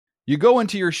You go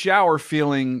into your shower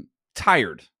feeling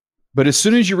tired, but as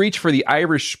soon as you reach for the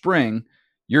Irish Spring,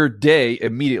 your day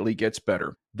immediately gets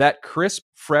better. That crisp,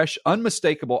 fresh,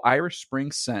 unmistakable Irish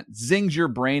Spring scent zings your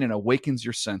brain and awakens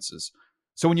your senses.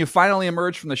 So when you finally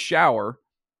emerge from the shower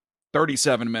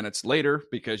 37 minutes later,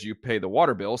 because you pay the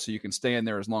water bill so you can stay in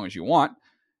there as long as you want,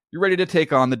 you're ready to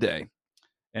take on the day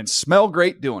and smell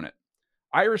great doing it.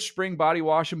 Irish Spring Body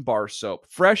Wash and Bar Soap.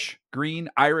 Fresh, green,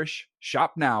 Irish.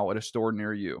 Shop now at a store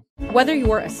near you. Whether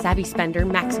you're a savvy spender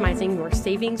maximizing your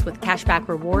savings with cashback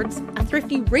rewards, a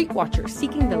thrifty rate watcher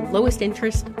seeking the lowest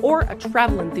interest, or a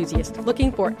travel enthusiast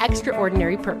looking for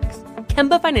extraordinary perks,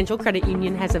 Kemba Financial Credit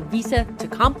Union has a visa to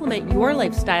complement your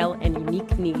lifestyle and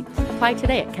unique needs. Apply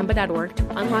today at Kemba.org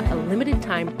to unlock a limited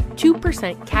time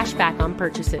 2% cash back on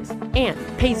purchases and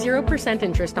pay 0%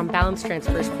 interest on balance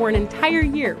transfers for an entire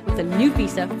year with a new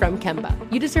visa from Kemba.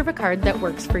 You deserve a card that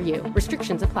works for you.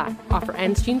 Restrictions apply. Offer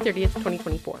ends June 30th,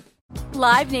 2024.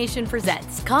 Live Nation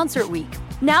presents Concert Week.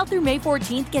 Now through May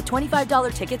 14th, get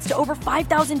 $25 tickets to over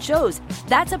 5,000 shows.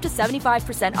 That's up to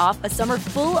 75% off a summer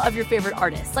full of your favorite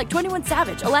artists like 21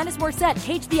 Savage, Alanis Morissette,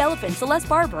 Cage the Elephant, Celeste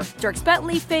Barber, Dierks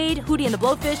Bentley, Fade, Hootie and the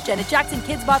Blowfish, Janet Jackson,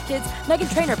 Kids Bop Kids,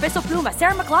 Meghan Trainor, Peso Pluma,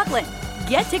 Sarah McLachlan.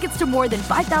 Get tickets to more than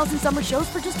 5,000 summer shows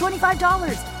for just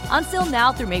 $25. On sale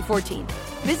now through May 14th.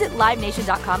 Visit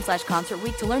LiveNation.com/Concert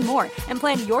Week to learn more and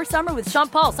plan your summer with Sean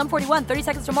Paul, Sum 41, 30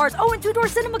 Seconds to Mars, and Two Door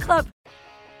Cinema Club.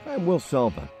 I'm Will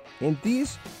Sullivan, and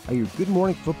these are your Good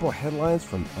Morning Football headlines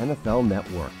from NFL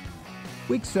Network.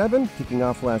 Week 7 kicking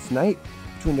off last night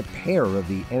between a pair of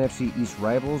the NFC East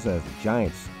rivals as the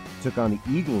Giants took on the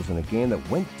Eagles in a game that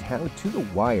went down to the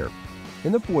wire.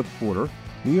 In the fourth quarter,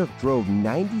 New York drove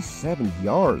 97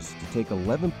 yards to take an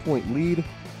 11-point lead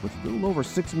with a little over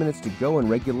 6 minutes to go in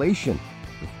regulation.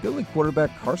 The Philly quarterback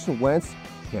Carson Wentz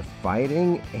kept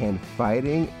fighting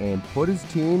and put his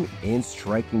team in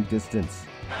striking distance.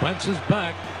 Wentz is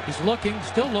back. He's looking,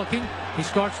 still looking. He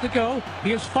starts to go.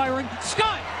 He is firing.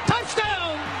 Scott!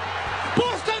 Touchdown!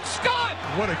 Boston Scott!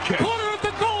 What a catch. Corner at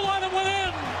the goal line and went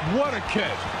in. What a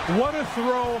catch. What a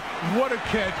throw. What a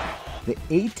catch. The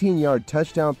 18-yard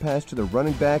touchdown pass to the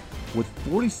running back with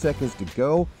 40 seconds to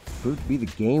go proved to be the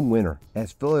game winner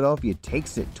as Philadelphia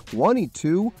takes it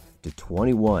 22-21.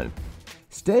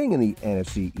 Staying in the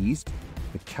NFC East,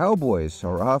 the Cowboys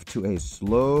are off to a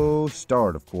slow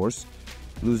start, of course.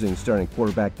 Losing starting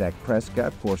quarterback Dak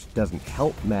Prescott, of course, doesn't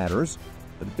help matters.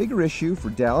 But the bigger issue for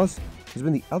Dallas has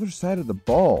been the other side of the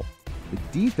ball. The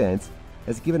defense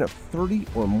has given up 30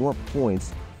 or more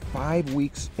points 5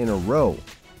 weeks in a row.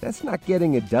 That's not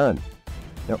getting it done.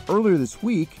 Now, earlier this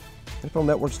week, NFL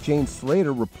Network's Jane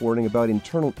Slater reporting about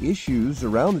internal issues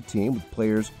around the team with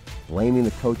players blaming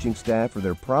the coaching staff for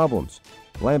their problems.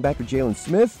 Linebacker Jalen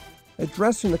Smith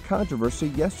addressing the controversy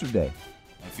yesterday.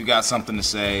 If you got something to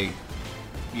say,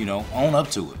 own up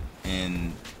to it.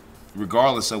 And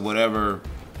regardless of whatever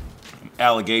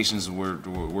allegations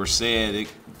were said,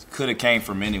 it could have came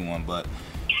from anyone. But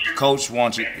Coach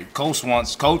wants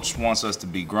us to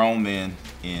be grown men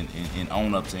and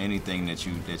own up to anything that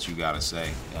you got to say.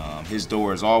 His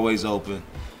door is always open.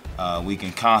 We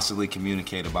can constantly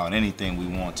communicate about anything we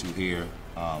want to here.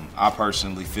 I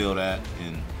personally feel that,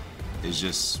 and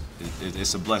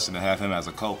it's a blessing to have him as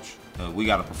a coach. We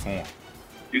got to perform.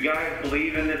 You guys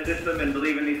believe in this system and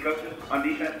believe in these coaches on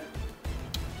defense?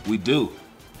 We do.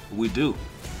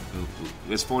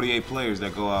 There's 48 players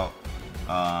that go out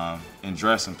and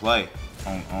dress and play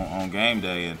on game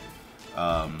day, and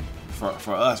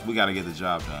for us, we got to get the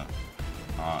job done,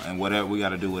 and whatever we got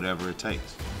to do, whatever it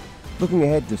takes. Looking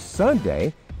ahead to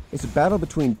Sunday, it's a battle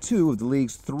between two of the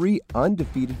league's 3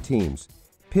 undefeated teams.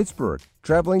 Pittsburgh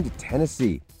traveling to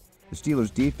Tennessee. The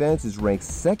Steelers' defense is ranked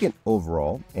 2nd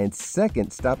overall and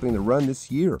 2nd stopping the run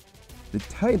this year. The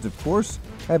Titans, of course,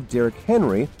 have Derrick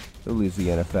Henry, who leads the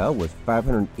NFL with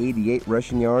 588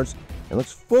 rushing yards and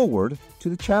looks forward to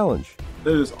the challenge.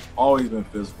 They've always been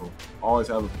physical. Always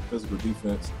have a physical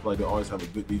defense. Like they always have a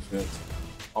good defense.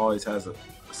 Always has a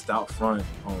stout front,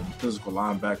 physical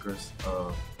linebackers,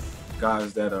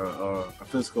 guys that are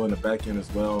physical in the back end as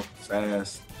well,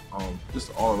 fast,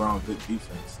 just all-around good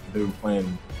defense. They've been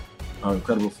playing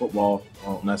incredible football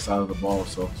on that side of the ball,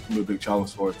 so it's going to be a big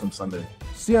challenge for us come Sunday.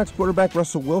 Seahawks quarterback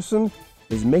Russell Wilson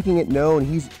is making it known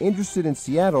he's interested in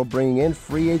Seattle bringing in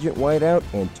free agent wideout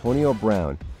Antonio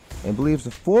Brown and believes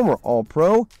the former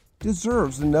All-Pro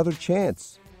deserves another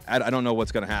chance. I don't know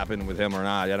what's going to happen with him or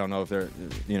not. I don't know if if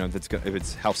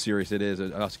it's how serious it is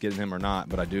us getting him or not.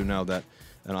 But I do know that,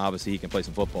 and obviously he can play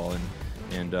some football,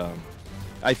 and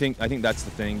I think that's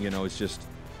the thing. It's just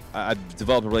I've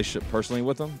developed a relationship personally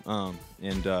with him,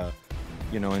 and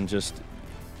just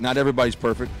not everybody's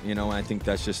perfect, and I think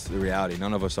that's just the reality.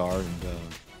 None of us are,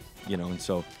 and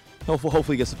so hopefully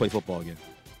he gets to play football again.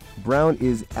 Brown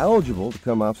is eligible to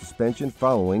come off suspension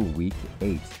following Week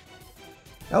 8.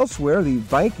 Elsewhere, the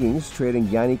Vikings trading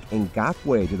Yannick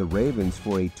Ngakoue to the Ravens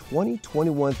for a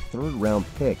 2021 third-round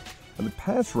pick. And the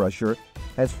pass rusher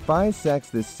has 5 sacks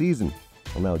this season.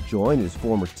 Will now join his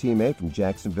former teammate from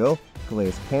Jacksonville,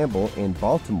 Calais Campbell, in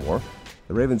Baltimore.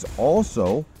 The Ravens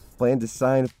also plan to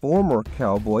sign former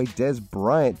Cowboy Dez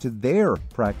Bryant to their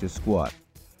practice squad.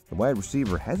 The wide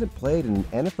receiver hasn't played in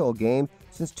an NFL game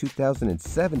since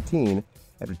 2017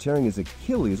 after tearing his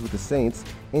Achilles with the Saints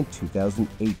in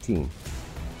 2018.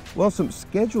 Well, some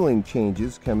scheduling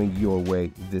changes coming your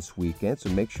way this weekend, so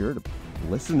make sure to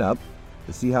listen up.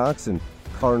 The Seahawks and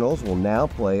Cardinals will now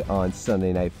play on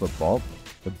Sunday Night Football.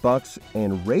 The Bucs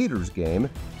and Raiders game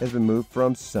has been moved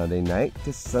from Sunday night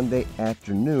to Sunday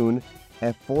afternoon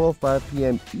at 4:05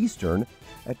 p.m. Eastern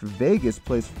after Vegas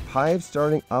placed 5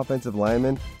 starting offensive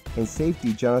linemen and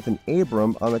safety Jonathan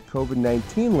Abram on the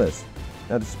COVID-19 list.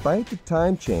 Now, despite the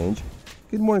time change,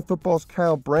 Good Morning Football's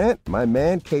Kyle Brandt, my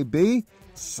man KB,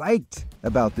 psyched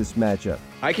about this matchup.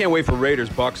 I can't wait for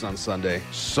Raiders-Bucs on Sunday.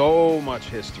 So much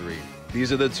history.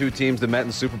 These are the two teams that met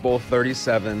in Super Bowl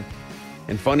 37,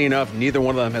 and funny enough, neither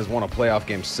one of them has won a playoff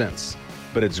game since.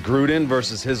 But it's Gruden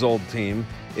versus his old team.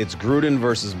 It's Gruden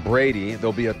versus Brady.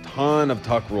 There'll be a ton of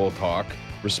Tuck Rule talk.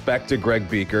 Respect to Greg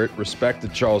Biekert. Respect to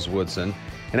Charles Woodson.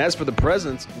 And as for the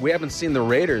presents, we haven't seen the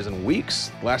Raiders in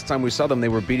weeks. Last time we saw them, they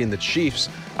were beating the Chiefs.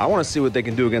 I want to see what they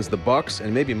can do against the Bucs,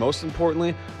 and maybe most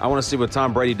importantly, I want to see what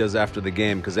Tom Brady does after the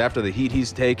game, because after the heat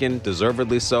he's taken,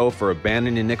 deservedly so, for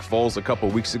abandoning Nick Foles a couple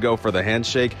weeks ago for the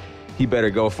handshake, he better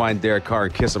go find Derek Carr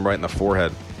and kiss him right in the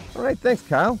forehead. All right, thanks,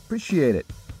 Kyle. Appreciate it.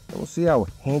 And we'll see how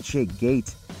Handshake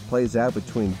Gate plays out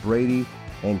between Brady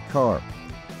and Carr.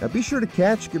 Now, be sure to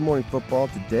catch Good Morning Football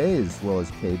today, as well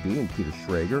as KB and Peter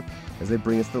Schrager, as they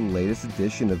bring us the latest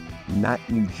edition of Not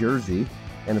New Jersey.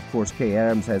 And, of course, Kay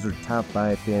Adams has her top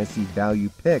 5 fantasy value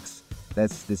picks.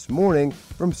 That's this morning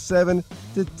from 7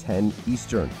 to 10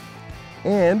 Eastern.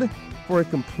 And for a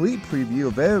complete preview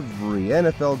of every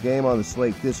NFL game on the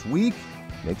slate this week,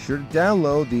 make sure to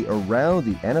download the Around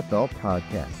the NFL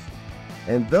podcast.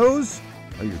 And those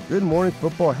are your Good Morning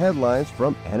Football headlines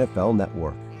from NFL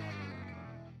Network.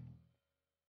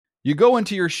 You go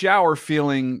into your shower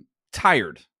feeling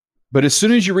tired, but as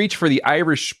soon as you reach for the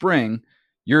Irish Spring,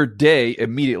 your day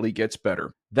immediately gets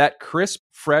better. That crisp,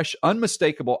 fresh,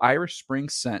 unmistakable Irish Spring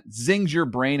scent zings your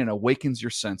brain and awakens your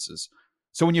senses.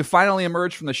 So when you finally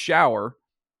emerge from the shower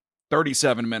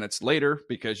 37 minutes later,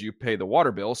 because you pay the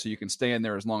water bill so you can stay in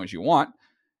there as long as you want,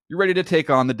 you're ready to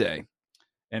take on the day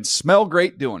and smell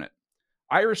great doing it.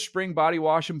 Irish Spring Body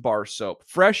Wash and Bar Soap.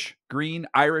 Fresh, green,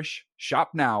 Irish.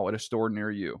 Shop now at a store near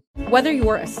you. Whether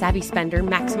you're a savvy spender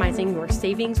maximizing your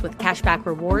savings with cashback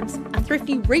rewards, a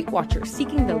thrifty rate watcher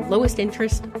seeking the lowest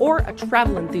interest, or a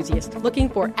travel enthusiast looking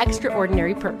for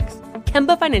extraordinary perks,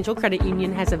 Kemba Financial Credit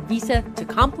Union has a visa to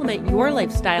complement your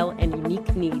lifestyle and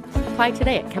unique needs. Apply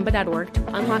today at Kemba.org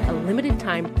to unlock a limited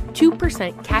time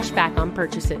 2% cash back on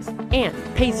purchases and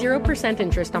pay 0%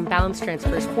 interest on balance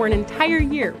transfers for an entire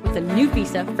year with a new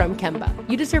visa from Kemba.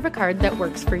 You deserve a card that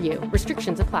works for you.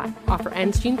 Restrictions apply. Offer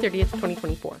ends June 30th,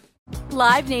 2024.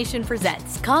 Live Nation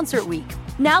presents Concert Week.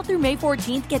 Now through May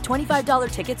 14th, get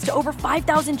 $25 tickets to over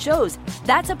 5,000 shows.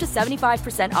 That's up to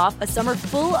 75% off a summer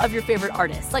full of your favorite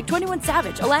artists like 21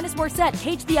 Savage, Alanis Morissette,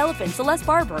 Cage the Elephant, Celeste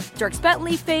Barber, Dierks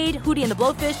Bentley, Fade, Hootie and the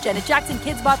Blowfish, Janet Jackson,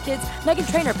 Kids Bop Kids,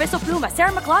 Meghan Trainor, Peso Pluma,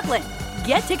 Sarah McLachlan.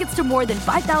 Get tickets to more than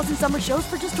 5,000 summer shows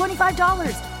for just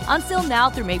 $25. Until now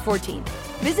through May 14th.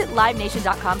 Visit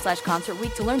LiveNation.com/Concert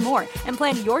Week to learn more and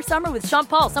plan your summer with Sean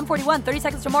Paul, Sum 41, 30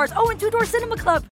 Seconds to Mars, and Two Door Cinema Club.